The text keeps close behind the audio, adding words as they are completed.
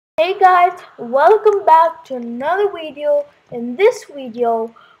Hey guys, welcome back to another video. In this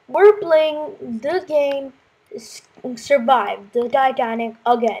video, we're playing the game Survive the Titanic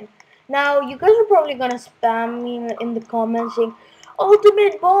again. Now, you guys are probably gonna spam me in the comments saying,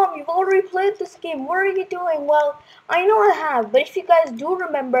 Ultimate Bomb, you've already played this game. What are you doing? Well, I know I have, but if you guys do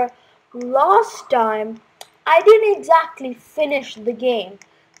remember, last time I didn't exactly finish the game.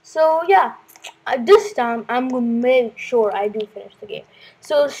 So yeah, this time I'm gonna make sure I do finish the game.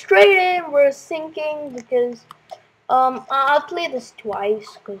 So straight in, we're sinking because I'll play this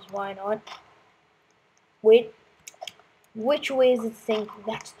twice because why not? Wait, which way is it sinking?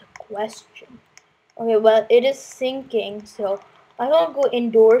 That's the question. Okay, well it is sinking, so I won't go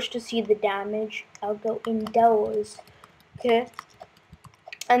indoors to see the damage. I'll go indoors. Okay,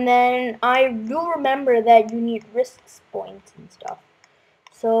 and then I do remember that you need risks points and stuff.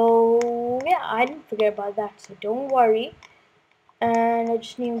 So yeah, I didn't forget about that. So don't worry. And I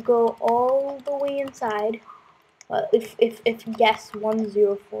just need to go all the way inside. If yes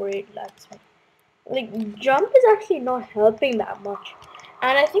 1048, that's me. Like jump is actually not helping that much,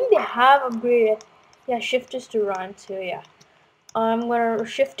 and I think they have upgraded. Yeah, shift is to run. So yeah, I'm gonna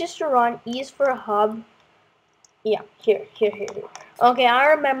shift is to run. E is for a hub. Yeah, here. Okay, I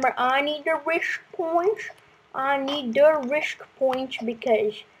remember. I need the risk points. I need the risk points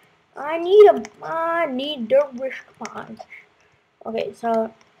because I need the risk points. Okay,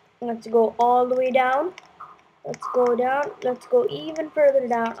 so let's go all the way down. Let's go down. Let's go even further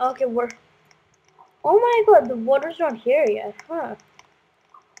down. Okay, we're. Oh my god, the water's not here yet, huh?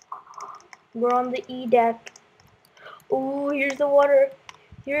 We're on the E deck. Oh, here's the water.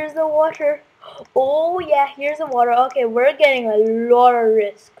 Here's the water. Oh yeah, here's the water. Okay, we're getting a lot of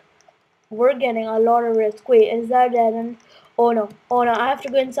risk. We're getting a lot of risk. Wait, is that dead end? Oh no. Oh no, I have to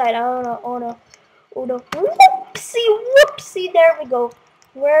go inside. Oh no. Oh no. Oh no. Whoopsie, whoopsie. There we go.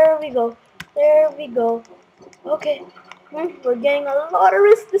 Where we go? There we go. Okay. We're getting a lot of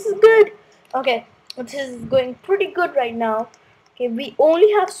risk. This is good. Okay. This is going pretty good right now. Okay, we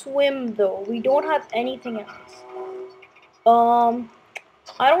only have swim though. We don't have anything else.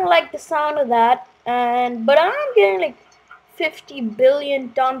 I don't like the sound of that. But I'm getting like 50 billion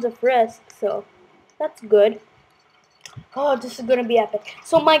tons of risk, so that's good. Oh, this is gonna be epic.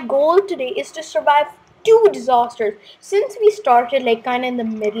 So my goal today is to survive two disasters. Since we started like kind of in the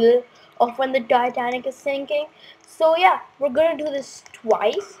middle of when the Titanic is sinking, so yeah, we're gonna do this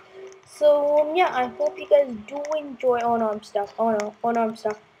twice. So yeah, I hope you guys do enjoy. Oh no, I'm stuck. Oh no, oh no, I'm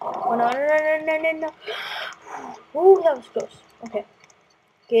stuck. Oh no, no. Oh, that was close. Okay,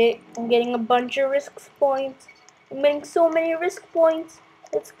 okay, I'm getting a bunch of risk points. I'm getting so many risk points.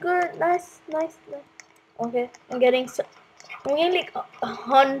 It's good. Nice. Okay, I'm getting like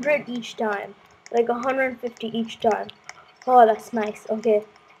 100 each time, like 150 each time. Oh, that's nice. Okay,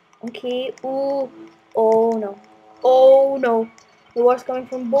 okay. Ooh, oh no, oh no. The war's coming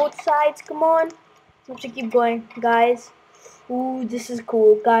from both sides. Come on, we have to keep going, guys. Ooh, this is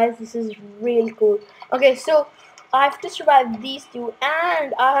cool, guys. This is really cool. Okay, so I have to survive these two,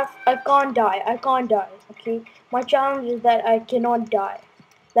 and I can't die. I can't die. Okay, my challenge is that I cannot die.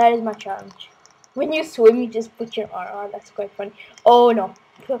 That is my challenge. When you swim, you just put your arm on. That's quite funny. Oh no.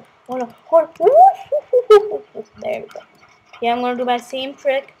 Oh no. Oh, there we go. Yeah, I'm gonna do my same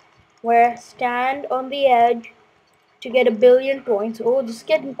trick where I stand on the edge to get a billion points. Oh, this is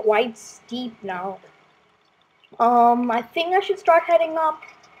getting quite steep now. I think I should start heading up.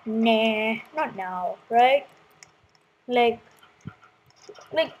 Nah, not now, right? Like,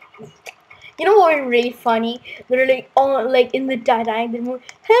 like, you know what would be really funny? They're like, oh, like in the Titanic,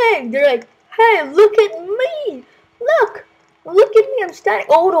 they're like, hey, look at me! Look at me, I'm standing.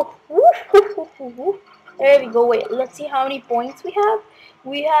 Oh no, there we go. Wait, let's see how many points we have.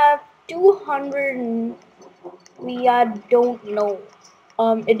 We have 200 and don't know.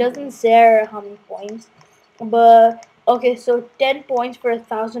 It doesn't say how many points, but okay, so 10 points for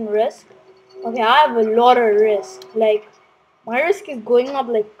 1,000 risk. Okay, I have a lot of risk. Like, my risk is going up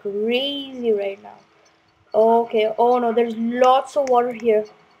like crazy right now. Okay, oh no, there's lots of water here.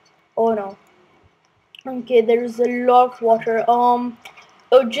 Oh no. Okay, there's a lot of water. Oh,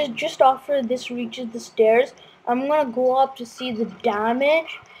 just after this reaches the stairs, I'm gonna go up to see the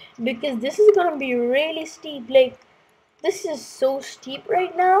damage because this is gonna be really steep. Like, this is so steep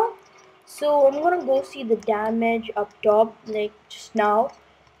right now. So I'm gonna go see the damage up top, like just now.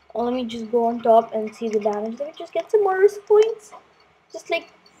 Let me just go on top and see the damage. Let me just get some more risk points. Just like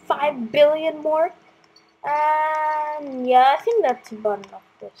 5 billion more. And yeah, I think that's about enough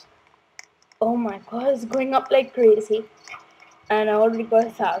of this. Oh my god, it's going up like crazy. And I already got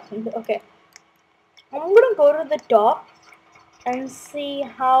 1,000. Okay. I'm gonna go to the top and see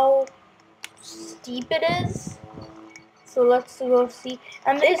how steep it is. So let's go see.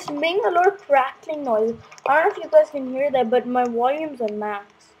 And it's making a lot of crackling noise. I don't know if you guys can hear that, but my volume's on max.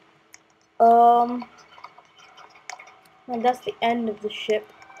 Um, and that's the end of the ship.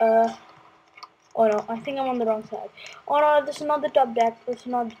 Oh no, I think I'm on the wrong side. Oh no, this is not the top deck. This is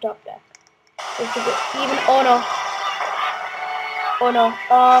not the top deck. This is even. Oh no. Oh no.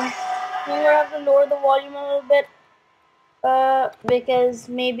 I'm gonna have to lower the volume a little bit. Because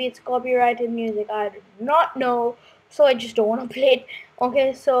maybe it's copyrighted music. I do not know. So I just don't want to play it.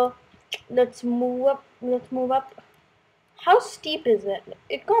 Okay, so let's move up. Let's move up. How steep is it?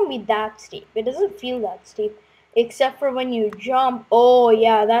 It can't be that steep. It doesn't feel that steep. Except for when you jump. Oh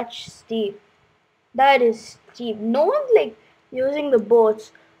yeah, that's steep. That is steep. No one's like using the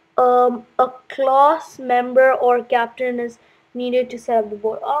boats. A class member or captain is needed to set up the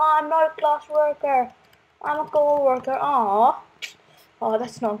boat. Oh, I'm not a class worker. I'm a co-worker. Aw. Oh,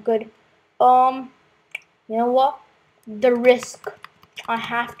 that's not good. Um, you know what? The risk. I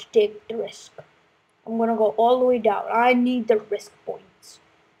have to take the risk. I'm gonna go all the way down. I need the risk points.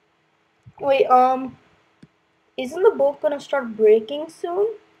 Wait, isn't the boat gonna start breaking soon?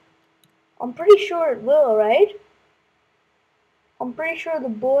 I'm pretty sure it will, right? I'm pretty sure the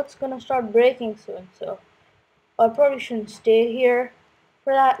boat's gonna start breaking soon, so I probably shouldn't stay here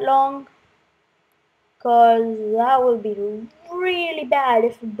for that long, cause that will be really bad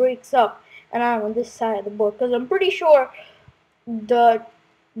if it breaks up and I'm on this side of the boat, cause I'm pretty sure the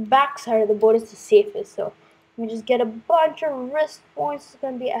back side of the boat is the safest, so let me just get a bunch of risk points. It's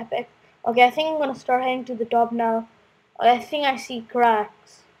gonna be epic. Okay, I think I'm gonna start heading to the top now. I think I see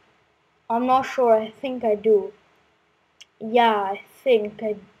cracks. I'm not sure. I think I do. Yeah, I think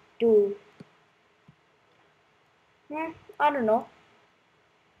I do. I don't know.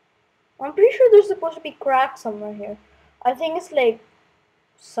 I'm pretty sure there's supposed to be cracks somewhere here. I think it's like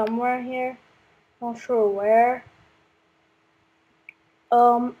somewhere here. Not sure where.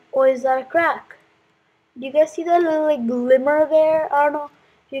 Or is that a crack? Do you guys see that little like glimmer there? I don't know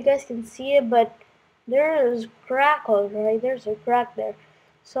if you guys can see it, but there is crack already. There's a crack there.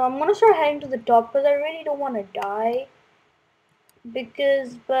 So I'm gonna start heading to the top because I really don't want to die.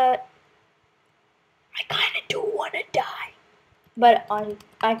 But I kind of do want to die. But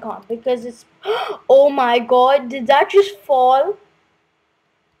I can't because it's. Oh my god! Did that just fall?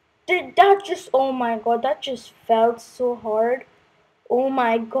 Did that just? Oh my god! That just felt so hard. Oh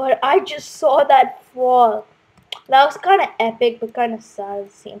my god! I just saw that fall. That was kind of epic, but kind of sad at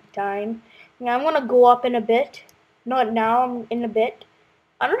the same time. Now I'm gonna go up in a bit. Not now. I'm in a bit.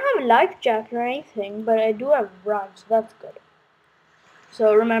 I don't have a life jacket or anything, but I do have run, so that's good.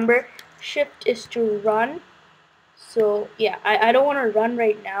 So remember, shift is to run. So yeah, I don't want to run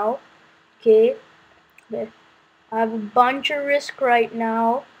right now. Okay, but I have a bunch of risk right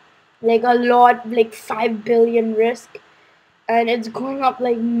now, like a lot, like 5 billion risk, and it's going up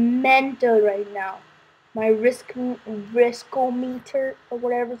like mental right now. My riskometer or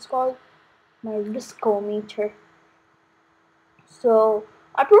whatever it's called, my riskometer. So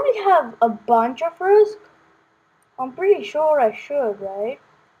I probably have a bunch of risk. I'm pretty sure I should, right?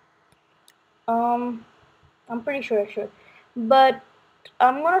 Um, I'm pretty sure I should, but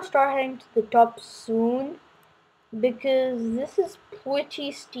I'm gonna start heading to the top soon because this is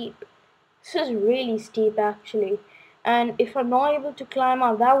pretty steep. This is really steep actually, and if I'm not able to climb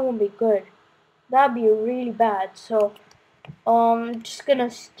out, that won't be good. That'd be really bad. So just gonna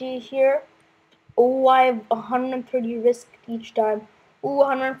stay here. Oh, I have 130 risk each time. Ooh,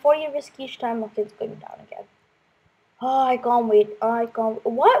 140 risk each time. Okay, it's going down again. Oh, I can't wait. I can't.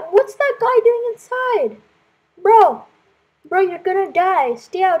 What? What's that guy doing inside? Bro, bro, you're gonna die.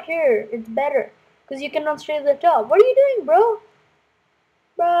 Stay out here. It's better. Because you cannot stay to the top. What are you doing, bro?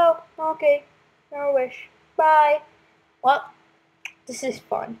 Bro, okay. No wish. Bye. Well, this is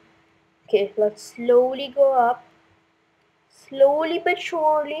fun. Okay, let's slowly go up. Slowly but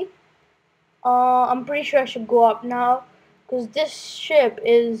surely. I'm pretty sure I should go up now. Because this ship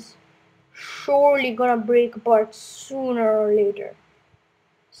is surely gonna break apart sooner or later.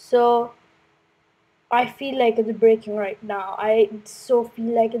 So, I feel like it's breaking right now. I so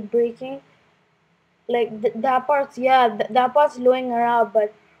feel like it's breaking. Like that part's yeah, that part's blowing around,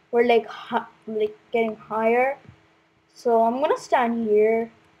 but we're like like getting higher. So I'm gonna stand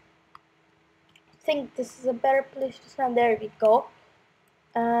here. I think this is a better place to stand. There we go.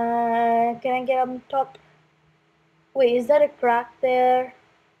 Can I get on top? Wait, is that a crack there?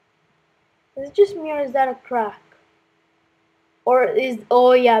 Is it just me or is that a crack? Or is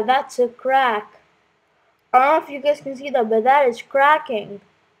oh yeah, that's a crack. I don't know if you guys can see that, but that is cracking.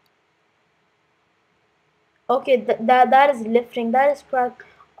 Okay, that is lifting. That is crack.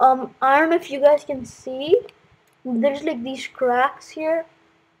 I don't know if you guys can see. There's like these cracks here,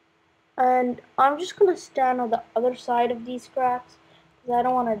 and I'm just gonna stand on the other side of these cracks because I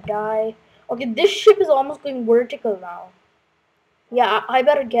don't want to die. Okay, this ship is almost going vertical now. Yeah, I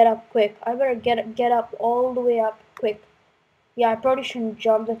better get up quick. I better get up all the way up quick. Yeah, I probably shouldn't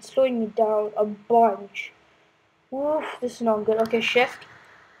jump. That's slowing me down a bunch. Oof, this is not good. Okay, shift.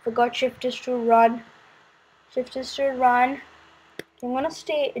 Forgot shift is to run. Shift is to run. I'm gonna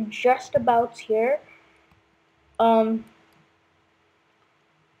stay just about here. Um.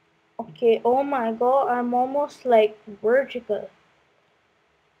 Okay. Oh my god, I'm almost like vertical.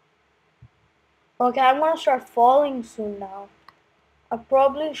 Okay, I'm gonna start falling soon now. I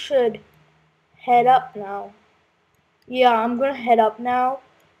probably should head up now. Yeah, I'm gonna head up now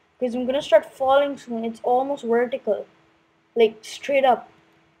because I'm gonna start falling soon. It's almost vertical, like straight up.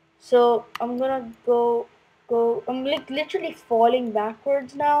 So I'm gonna go. I'm like literally falling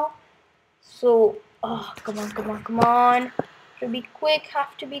backwards now. So, oh, come on, come on, come on. To be quick,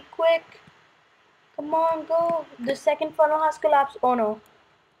 have to be quick. Come on, go. The second funnel has collapsed. Oh no.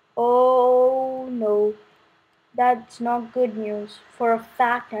 Oh no. That's not good news. For a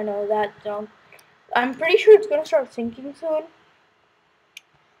fact, I know that. I'm pretty sure it's gonna start sinking soon.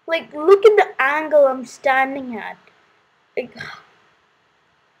 Like, look at the angle I'm standing at. Like,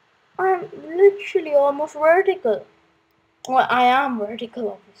 I'm literally almost vertical. Well, I am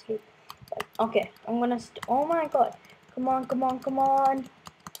vertical, obviously. Okay, I'm gonna. Oh my god. Come on, come on, come on.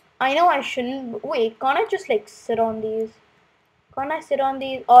 I know I shouldn't. Wait, can't I just like sit on these? Can't I sit on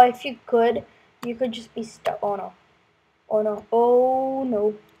these? Oh, if you could just be stuck. Oh no. Oh no. Oh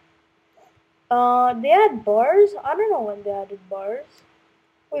no. They had bars? I don't know when they added bars.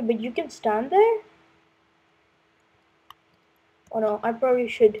 Wait, but you can stand there? Oh no, I probably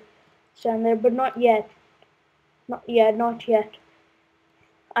should stand there, but not yet. Not yet, not yet.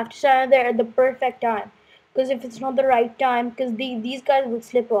 I have to stand there at the perfect time. Because if it's not the right time, because these guys will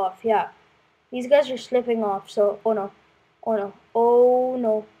slip off, yeah. These guys are slipping off, so, oh no. Oh no. Oh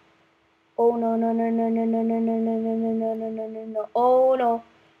no. Oh no, no, no, no, no, no, no, no, no, no, no, no, no, no, no, no. Oh no.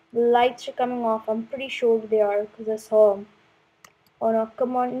 The lights are coming off. I'm pretty sure they are, because I saw them. Oh no,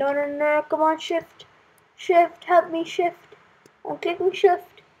 come on. No, no, no, come on, shift. Shift, help me, shift. I'm clicking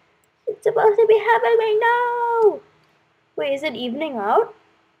shift. It's supposed to be happening now. Wait, is it evening out?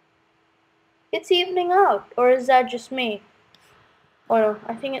 It's evening out. Or is that just me? Oh no,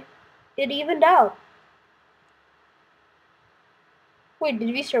 I think it evened out. Wait, did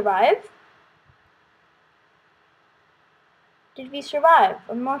we survive? Did we survive?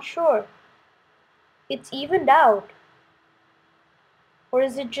 I'm not sure. It's evened out. Or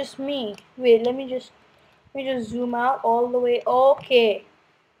is it just me? Wait, let me just zoom out all the way. Okay.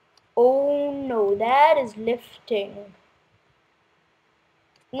 Oh no, that is lifting.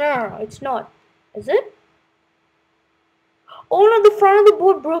 No, no, no, it's not. Is it? Oh no, the front of the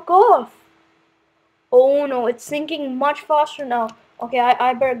boat broke off. Oh no, it's sinking much faster now. Okay,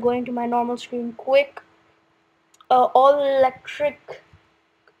 I better go into my normal screen quick. All electric.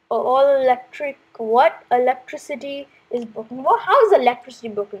 All electric. What? Electricity is broken. What? How is electricity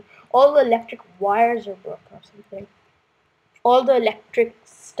broken? All the electric wires are broken or something. All the electric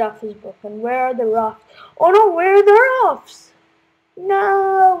stuff is broken. Where are the rafts? Oh no, where are the rafts?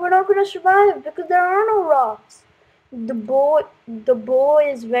 No, we're not gonna survive because there are no rafts. The bow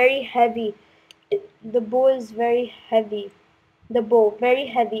is very heavy. The bow is very heavy. The bow, very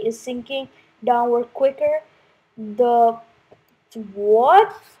heavy, is sinking downward quicker. The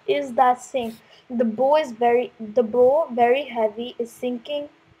what is that saying? The bow very heavy is sinking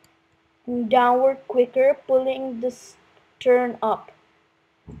downward quicker, pulling the stern up.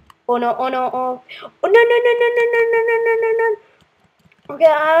 Oh no, oh no, oh. Oh no, no, no, no, no, no, no, no, no, no, no.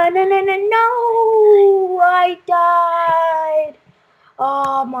 Okay, no, no, no, no, I died.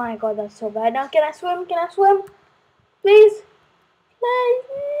 Oh my god, that's so bad. Now, can I swim? Can I swim? Please? Please,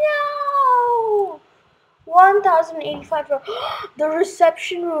 no. 1085. The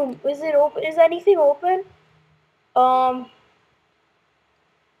reception room. Is it open? Is anything open? Um,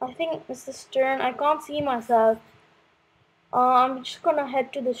 I think it's the stern. I can't see myself. I'm just gonna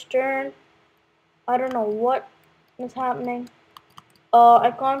head to the stern. I don't know what is happening.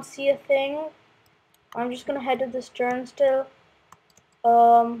 I can't see a thing. I'm just gonna head to the stern still.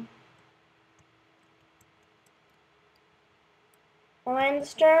 Um, am I in the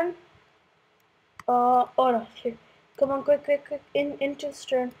stern? Oh no, here. Come on, quick, quick, quick, into the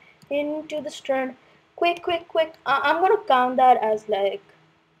stern, into the stern. Quick, quick, quick. I'm gonna count that as like,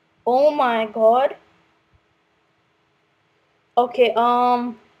 oh my god. Okay,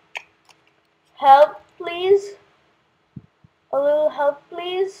 help please. A little help,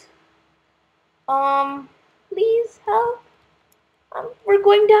 please. Please help. We're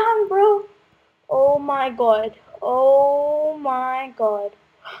going down, bro. Oh my god. Oh my god.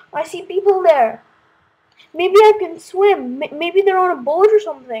 I see people there. Maybe I can swim. Maybe they're on a boat or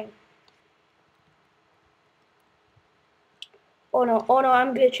something. Oh no,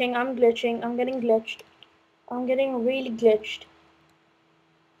 I'm glitching. I'm getting glitched. I'm getting really glitched.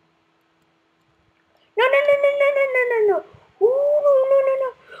 No, no, no, no, no, no, no, no, no. Ooh, no, no, no, no.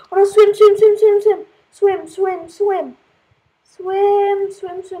 Oh no, swim, swim, swim, swim, swim. Swim, swim, swim. Swim,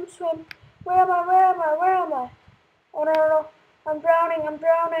 swim, swim, swim. Where am I? Where am I? Where am I? Oh no, no, no. I'm drowning. I'm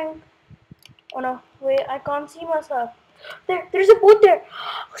drowning. Oh no, wait, I can't see myself. There's a boat there.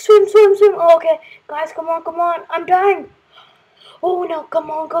 Swim, swim, swim. Oh, okay. Guys, come on, come on. I'm dying. Oh no,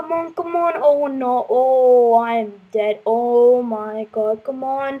 come on, come on, come on. Oh no, oh, I'm dead. Oh my god, come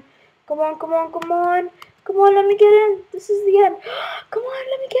on. Come on, come on, come on. Come on, let me get in. This is the end. Come on,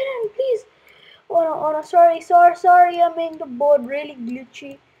 let me get in, please. Oh no, sorry. I made the board really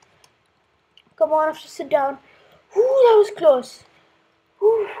glitchy. Come on, I have to sit down. Ooh, that was close.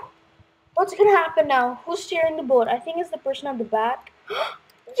 Ooh. What's gonna happen now? Who's steering the boat? I think it's the person at the back.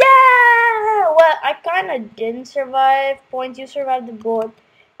 Yeah! Well, I kinda didn't survive. Points, you survived the boat.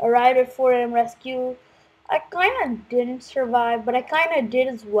 Arrived at 4 a.m. rescue. I kinda didn't survive, but I kinda did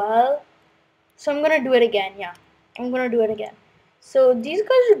as well. So I'm gonna do it again, yeah. I'm gonna do it again. So these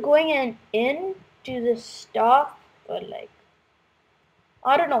guys are going into the stuff, but like,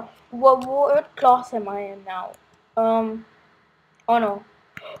 I don't know. What class am I in now? Oh no.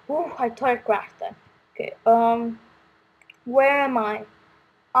 Ooh, I thought I crashed that. Okay, where am I?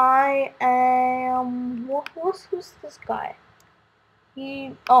 I am. Who's this guy?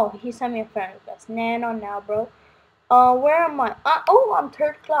 He sent me a friend request. Nah, not now, bro. Where am I? Oh, I'm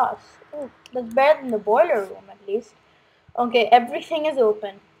third class. Oh, that's better than the boiler room at least. Okay, everything is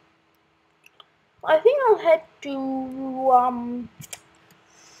open. I think I'll head to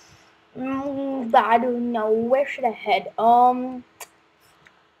I don't know. Where should I head? I'm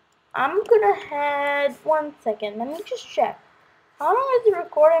gonna head. 1 second. Let me just check. How long has the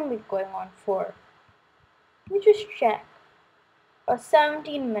recording been going on for? Let me just check.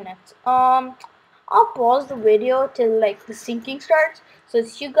 17 minutes. I'll pause the video till like the sinking starts. So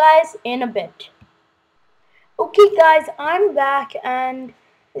see you guys in a bit. Okay guys, I'm back and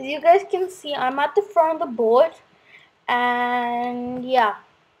as you guys can see, I'm at the front of the boat and yeah,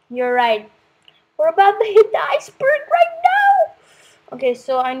 you're right. We're about to hit the iceberg right now. Okay,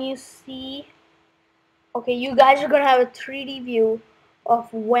 so I need to see. Okay, you guys are gonna have a 3D view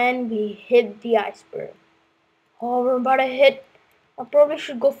of when we hit the iceberg. Oh, we're about to hit. I probably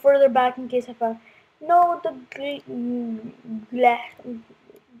should go further back in case I found. No, the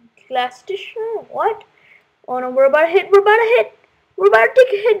glass tissue. What? Oh no, we're about to hit. We're about to hit. We're about to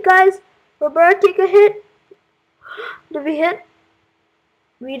take a hit, guys. We're about to take a hit. Did we hit?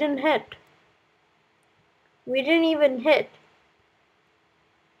 We didn't hit. We didn't even hit.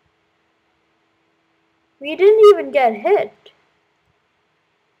 We didn't even get hit.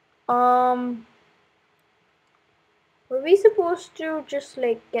 Were we supposed to just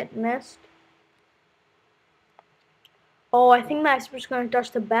like get missed? Oh, I think my iceberg's gonna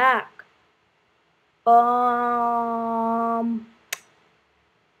touch the back.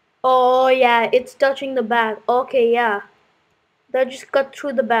 Oh yeah, it's touching the back. Okay, yeah. That just cut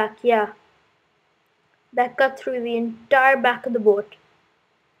through the back, yeah. That cut through the entire back of the boat.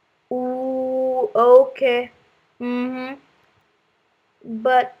 Ooh, okay.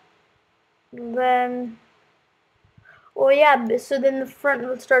 But then, oh yeah, so then the front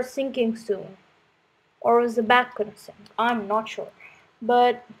will start sinking soon. Or is the back gonna sink? I'm not sure.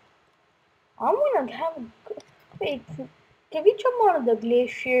 But I'm gonna have a, wait, can we jump out of the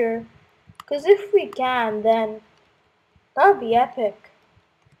glacier? Because if we can, then that'll be epic.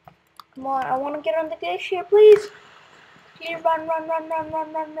 Come on, I want to get on the glacier, please. Please run.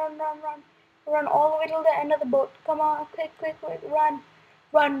 Run all the way till the end of the boat. Come on, quick, run.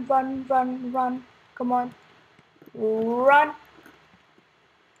 Run. Come on. Run.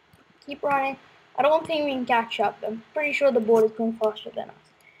 Keep running. I don't think we can catch up. I'm pretty sure the boat is going faster than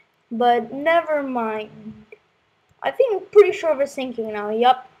us. But never mind. I think I'm pretty sure we're sinking now.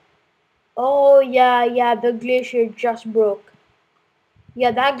 Yup. Oh, yeah, the glacier just broke.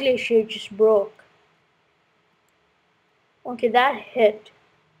 Yeah, that glacier just broke. Okay, that hit.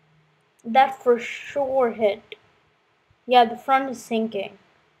 That for sure hit. Yeah, the front is sinking.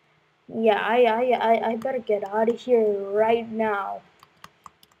 Yeah, I better get out of here right now.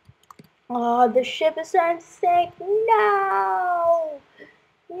 Oh, the ship is starting to sink. No!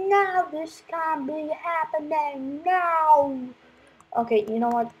 No, this can't be happening. No. Okay, you know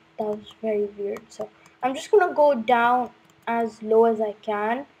what? That was very weird. So I'm just gonna go down as low as I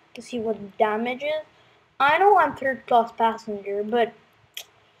can to see what the damage is. I know I'm third class passenger, but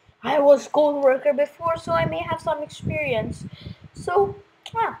I was cold worker before, so I may have some experience. So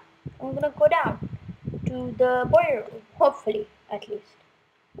yeah, I'm gonna go down to the boiler room, hopefully, at least.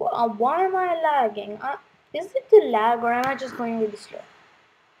 Well, why am I lagging? Is it the lag or am I just going really slow?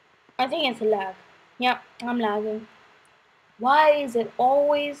 I think it's a lag. Yeah, I'm lagging. Why is it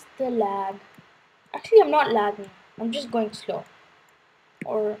always the lag? Actually, I'm not lagging. I'm just going slow.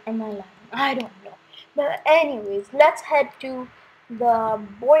 Or am I lagging? I don't know. But anyways, let's head to the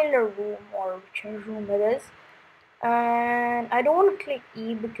boiler room or whichever room it is. And I don't want to click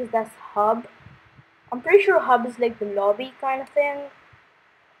E because that's hub. I'm pretty sure hub is like the lobby kind of thing.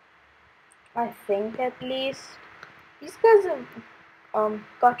 I think at least. These guys have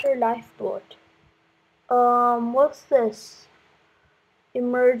got your lifeboat. What's this?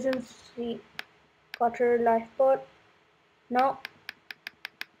 Emergency cutter lifeboat? No,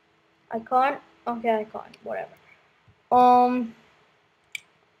 I can't. Okay, I can't. Whatever. Um,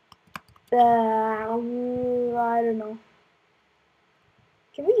 I don't know.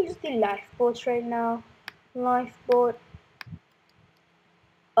 Can we use the lifeboats right now? Lifeboat.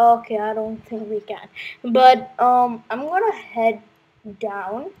 Okay, I don't think we can. But I'm gonna head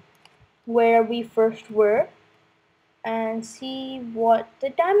down where we first were and see what the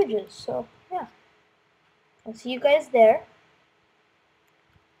damage is. So yeah, I'll see you guys there.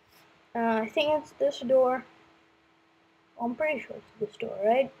 I think it's this door. I'm pretty sure it's this door,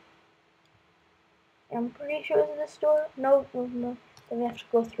 right? I'm pretty sure it's this door. No, no, no. Then we have to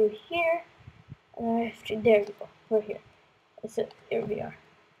go through here. And then we have to, there we go. We're here. That's it. Here we are.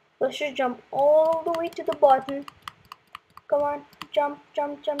 Let's just jump all the way to the bottom. Come on. Jump,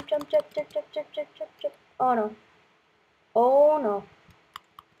 jump, jump, jump, jump, jump, jump, jump, jump, jump, jump. Oh no. Oh no.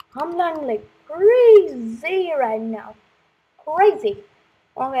 I'm landing like crazy right now. Crazy.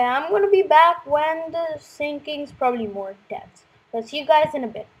 Okay, I'm gonna be back when the sinking's probably more intense. So see you guys in a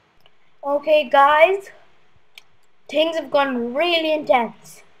bit. Okay, guys. Things have gone really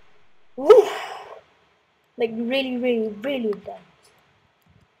intense. Woof. Like really, really, really intense.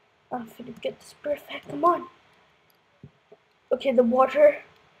 I'm gonna get this perfect. Come on. Okay, the water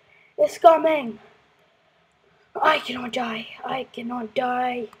is coming. I cannot die. I cannot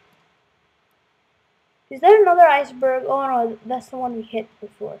die. Is there another iceberg? Oh no, that's the one we hit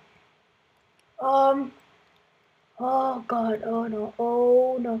before. Um. Oh god. Oh no.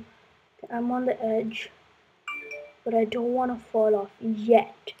 Oh no. I'm on the edge, but I don't want to fall off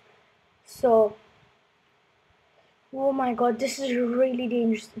yet. So. Oh my god, this is really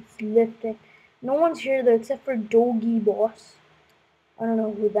dangerous. It's lifting. No one's here though, except for Doggy Boss. I don't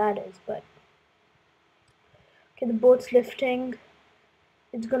know who that is, but okay, the boat's lifting.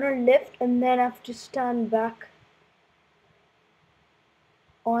 It's gonna lift and then I have to stand back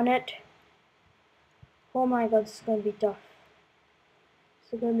on it. Oh my god, this is gonna be tough.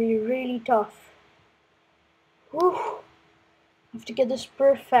 This is gonna be really tough. Whew. I have to get this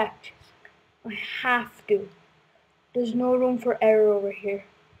perfect. I have to. There's no room for error over here.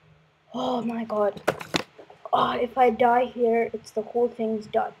 Oh my god. Oh, if I die here, it's the whole thing's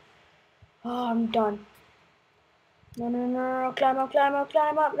done. Oh, I'm done. No, no, no, no, climb up, climb up,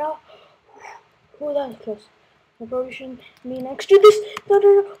 climb up, no. Oh, that was close. I probably shouldn't be next to this. No,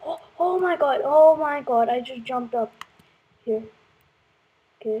 no, no. Oh my god, oh my god. I just jumped up here.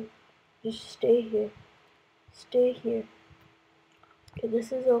 Okay, just stay here. Stay here. Okay,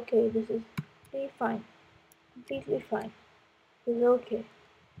 this is okay. This is completely fine. Completely fine. This is okay.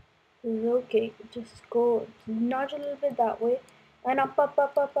 This is okay. Just go. Nudge a little bit that way. And up, up,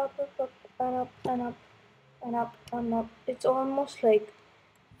 up, up, up, up, up, and up, and up, and up, and up. It's almost like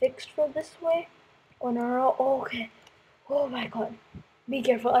fixed for this way. Oh no, no, oh, okay. Oh my god. Be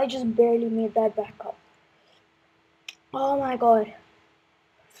careful. I just barely made that back up. Oh my god.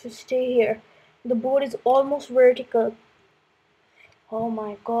 So stay here. The boat is almost vertical. Oh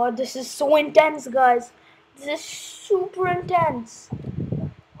my god. This is so intense, guys. This is super intense.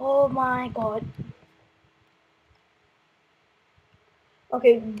 Oh my god.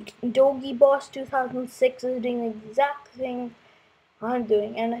 Okay, Doggy Boss 2006 is doing the exact thing I'm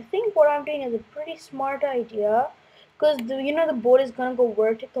doing, and I think what I'm doing is a pretty smart idea because the boat is gonna go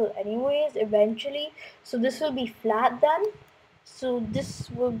vertical anyways eventually, so this will be flat then. So this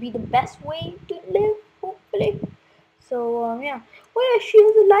will be the best way to live, hopefully. So yeah. Oh yeah, she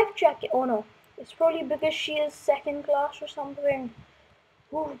has a life jacket. Oh no, it's probably because she is second class or something.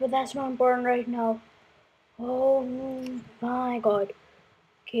 Ooh, but that's not important right now. Oh my god.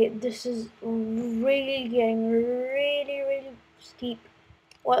 Okay, this is really getting really steep.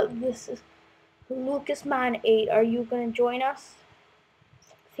 Well, this is Lucas Man 8. Are you gonna join us?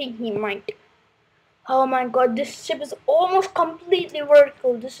 I think he might. Oh my god, this ship is almost completely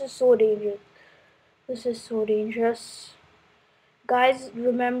vertical. This is so dangerous. This is so dangerous. Guys,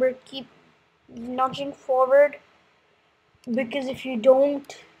 remember, keep nudging forward because if you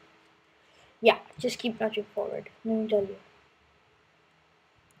don't, yeah, just keep nudging forward. Let me tell you.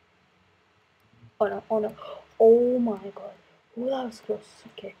 Oh no, oh no. Oh my god. Oh, that was close.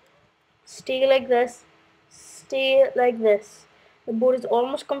 Okay. Stay like this. Stay like this. The boat is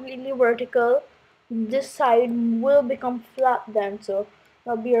almost completely vertical. This side will become flat then, so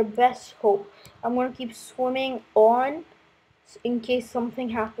that'll be our best hope. I'm gonna keep swimming on in case something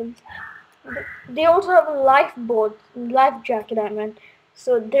happens. They also have a lifeboat, life jacket, I meant.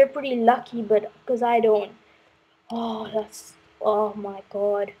 So they're pretty lucky, but because I don't. Oh, that's. Oh my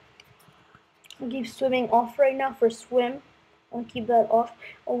god. I'll keep swimming off right now for swim. I'll keep that off.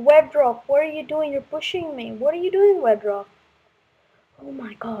 Oh, Wedrock, what are you doing? You're pushing me. What are you doing, Wedrock? Oh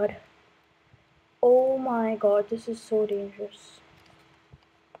my god. Oh my god, this is so dangerous.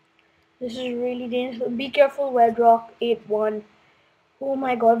 This is really dangerous. Be careful, Wedrock 8-1. Oh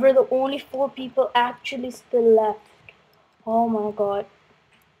my god, we're the only 4 people actually still left. Oh my god.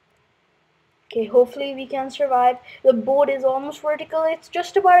 Okay, hopefully we can survive. The boat is almost vertical. It's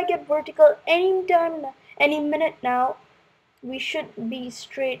just about to get vertical any time, any minute now. We should be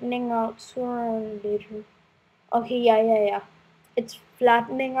straightening out sooner or later. Okay, yeah. It's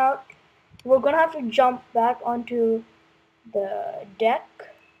flattening out. We're gonna have to jump back onto the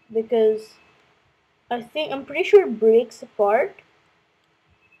deck because I'm pretty sure it breaks apart.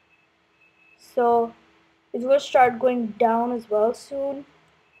 So it's gonna start going down as well soon.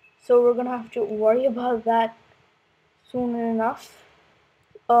 So we're gonna have to worry about that soon enough.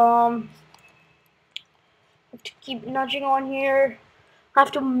 Um, have to keep nudging on here.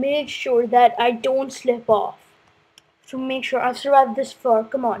 Have to make sure that I don't slip off. To make sure I've survived this far.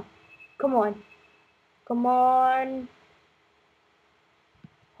 Come on. Come on. Come on.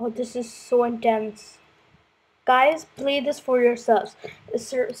 Oh, this is so intense. Guys, play this for yourselves.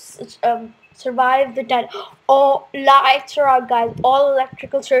 Survive the dead. Oh, lights are out, guys. All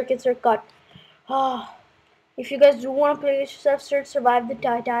electrical circuits are cut. Ah, if you guys do want to play this yourself, search Survive the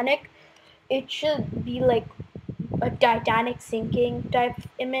Titanic. It should be like a Titanic sinking type of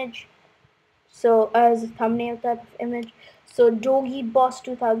image. So as a thumbnail type of image. So Doggy Boss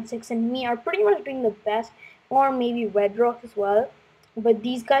 2006 and me are pretty much doing the best, or maybe Red Rock as well. But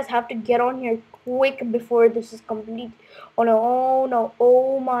these guys have to get on here quick before this is complete. Oh no, oh no,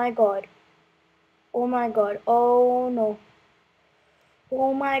 oh my god. Oh my god, oh no.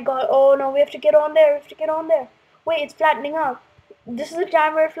 Oh my god, oh no, we have to get on there, we have to get on there. Wait, it's flattening out. This is the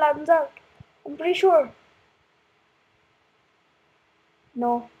time where it flattens out. I'm pretty sure.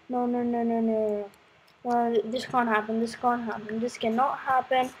 No. This can't happen. This can't happen. This cannot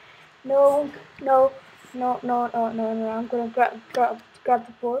happen. No, no, no. I'm gonna grab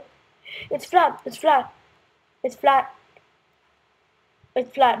the board. It's flat. It's flat. It's flat. It's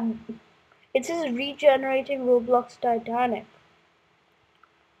flat. It says regenerating Roblox Titanic.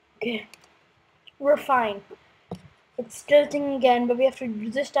 Okay, we're fine. It's tilting again, but we have to.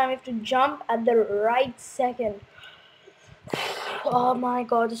 This time we have to jump at the right second. Oh my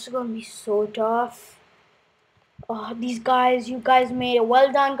god, this is gonna be so tough. Oh, these guys, you guys made it.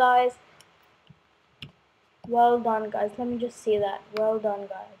 Well done, guys. Well done, guys. Let me just say that. Well done,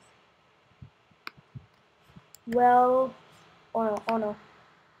 guys. Well, oh no, oh no.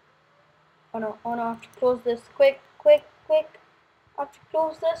 Oh no, oh no. I have to close this. Quick. I have to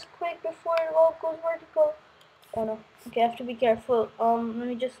close this quick before it all goes vertical. Oh no. Okay, I have to be careful. Let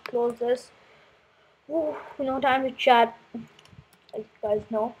me just close this. Ooh, no time to chat. As you guys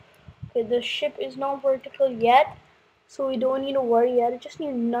know. Okay, the ship is not vertical yet, so we don't need to worry yet. I just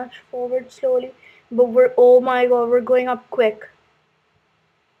need to nudge forward slowly. But oh my god, we're going up quick.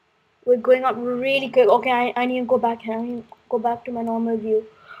 We're going up really quick. Okay, I need to go back. I need to go back to my normal view.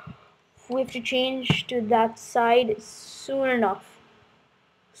 We have to change to that side soon enough.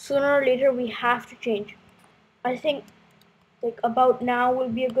 Sooner or later, we have to change. I think like about now will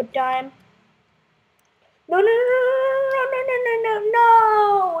be a good time. No.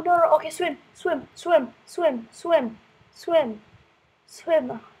 Okay, swim.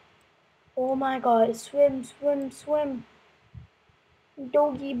 Oh my god, swim.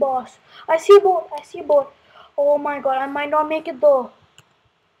 Doggy boss. I see a boat. Oh my god, I might not make it though.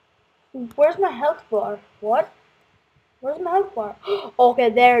 Where's my health bar? What? Where's my health bar? Okay,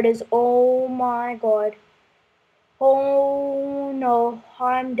 there it is. Oh my god. Oh no,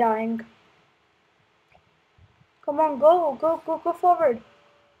 I'm dying. Come on, go forward.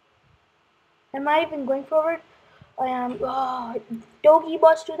 Am I even going forward? I am. Oh, Doggy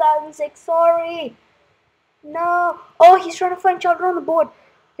Boss 2006. Sorry. No. Oh, he's trying to find shelter on the board.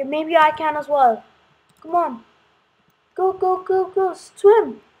 Okay, maybe I can as well. Come on. Go.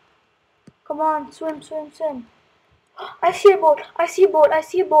 Swim. Come on, swim. I see a boat. I see a boat. I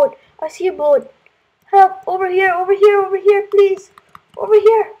see a boat. I see a boat. Help! Over here, please. Over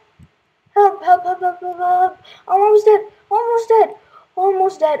here. Help.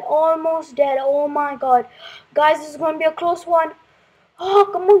 Almost dead. Oh my god. Guys, this is going to be a close one. Oh,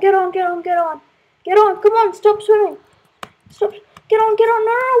 come on, get on. Come on, stop swimming. Stop. Get on.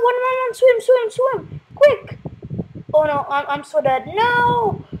 No. One. Swim. Quick. Oh no, I'm so dead.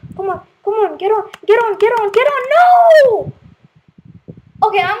 No. Come on. Get on. No.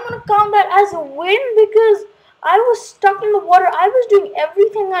 Okay, I'm gonna count that as a win because I was stuck in the water. I was doing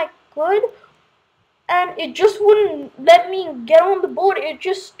everything I could and it just wouldn't let me get on the boat. It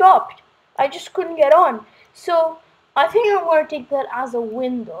just stopped. I just couldn't get on. So I think I'm gonna take that as a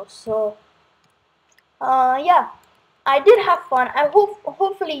win though. So yeah, I did have fun. I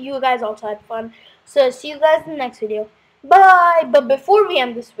hopefully you guys also had fun. So see you guys in the next video. Bye. But before we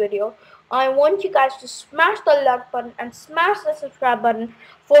end this video, I want you guys to smash the like button and smash the subscribe button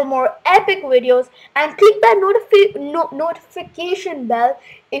for more epic videos, and click that notification bell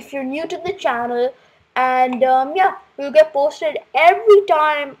if you're new to the channel. And yeah, we'll get posted every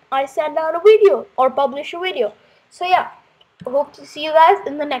time I send out a video or publish a video. So yeah, hope to see you guys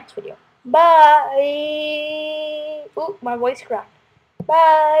in the next video. Bye. Oh, my voice cracked.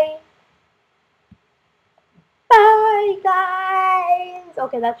 Bye. Bye, guys.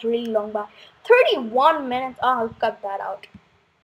 Okay, that's really long. Bye. 31 minutes. I'll cut that out.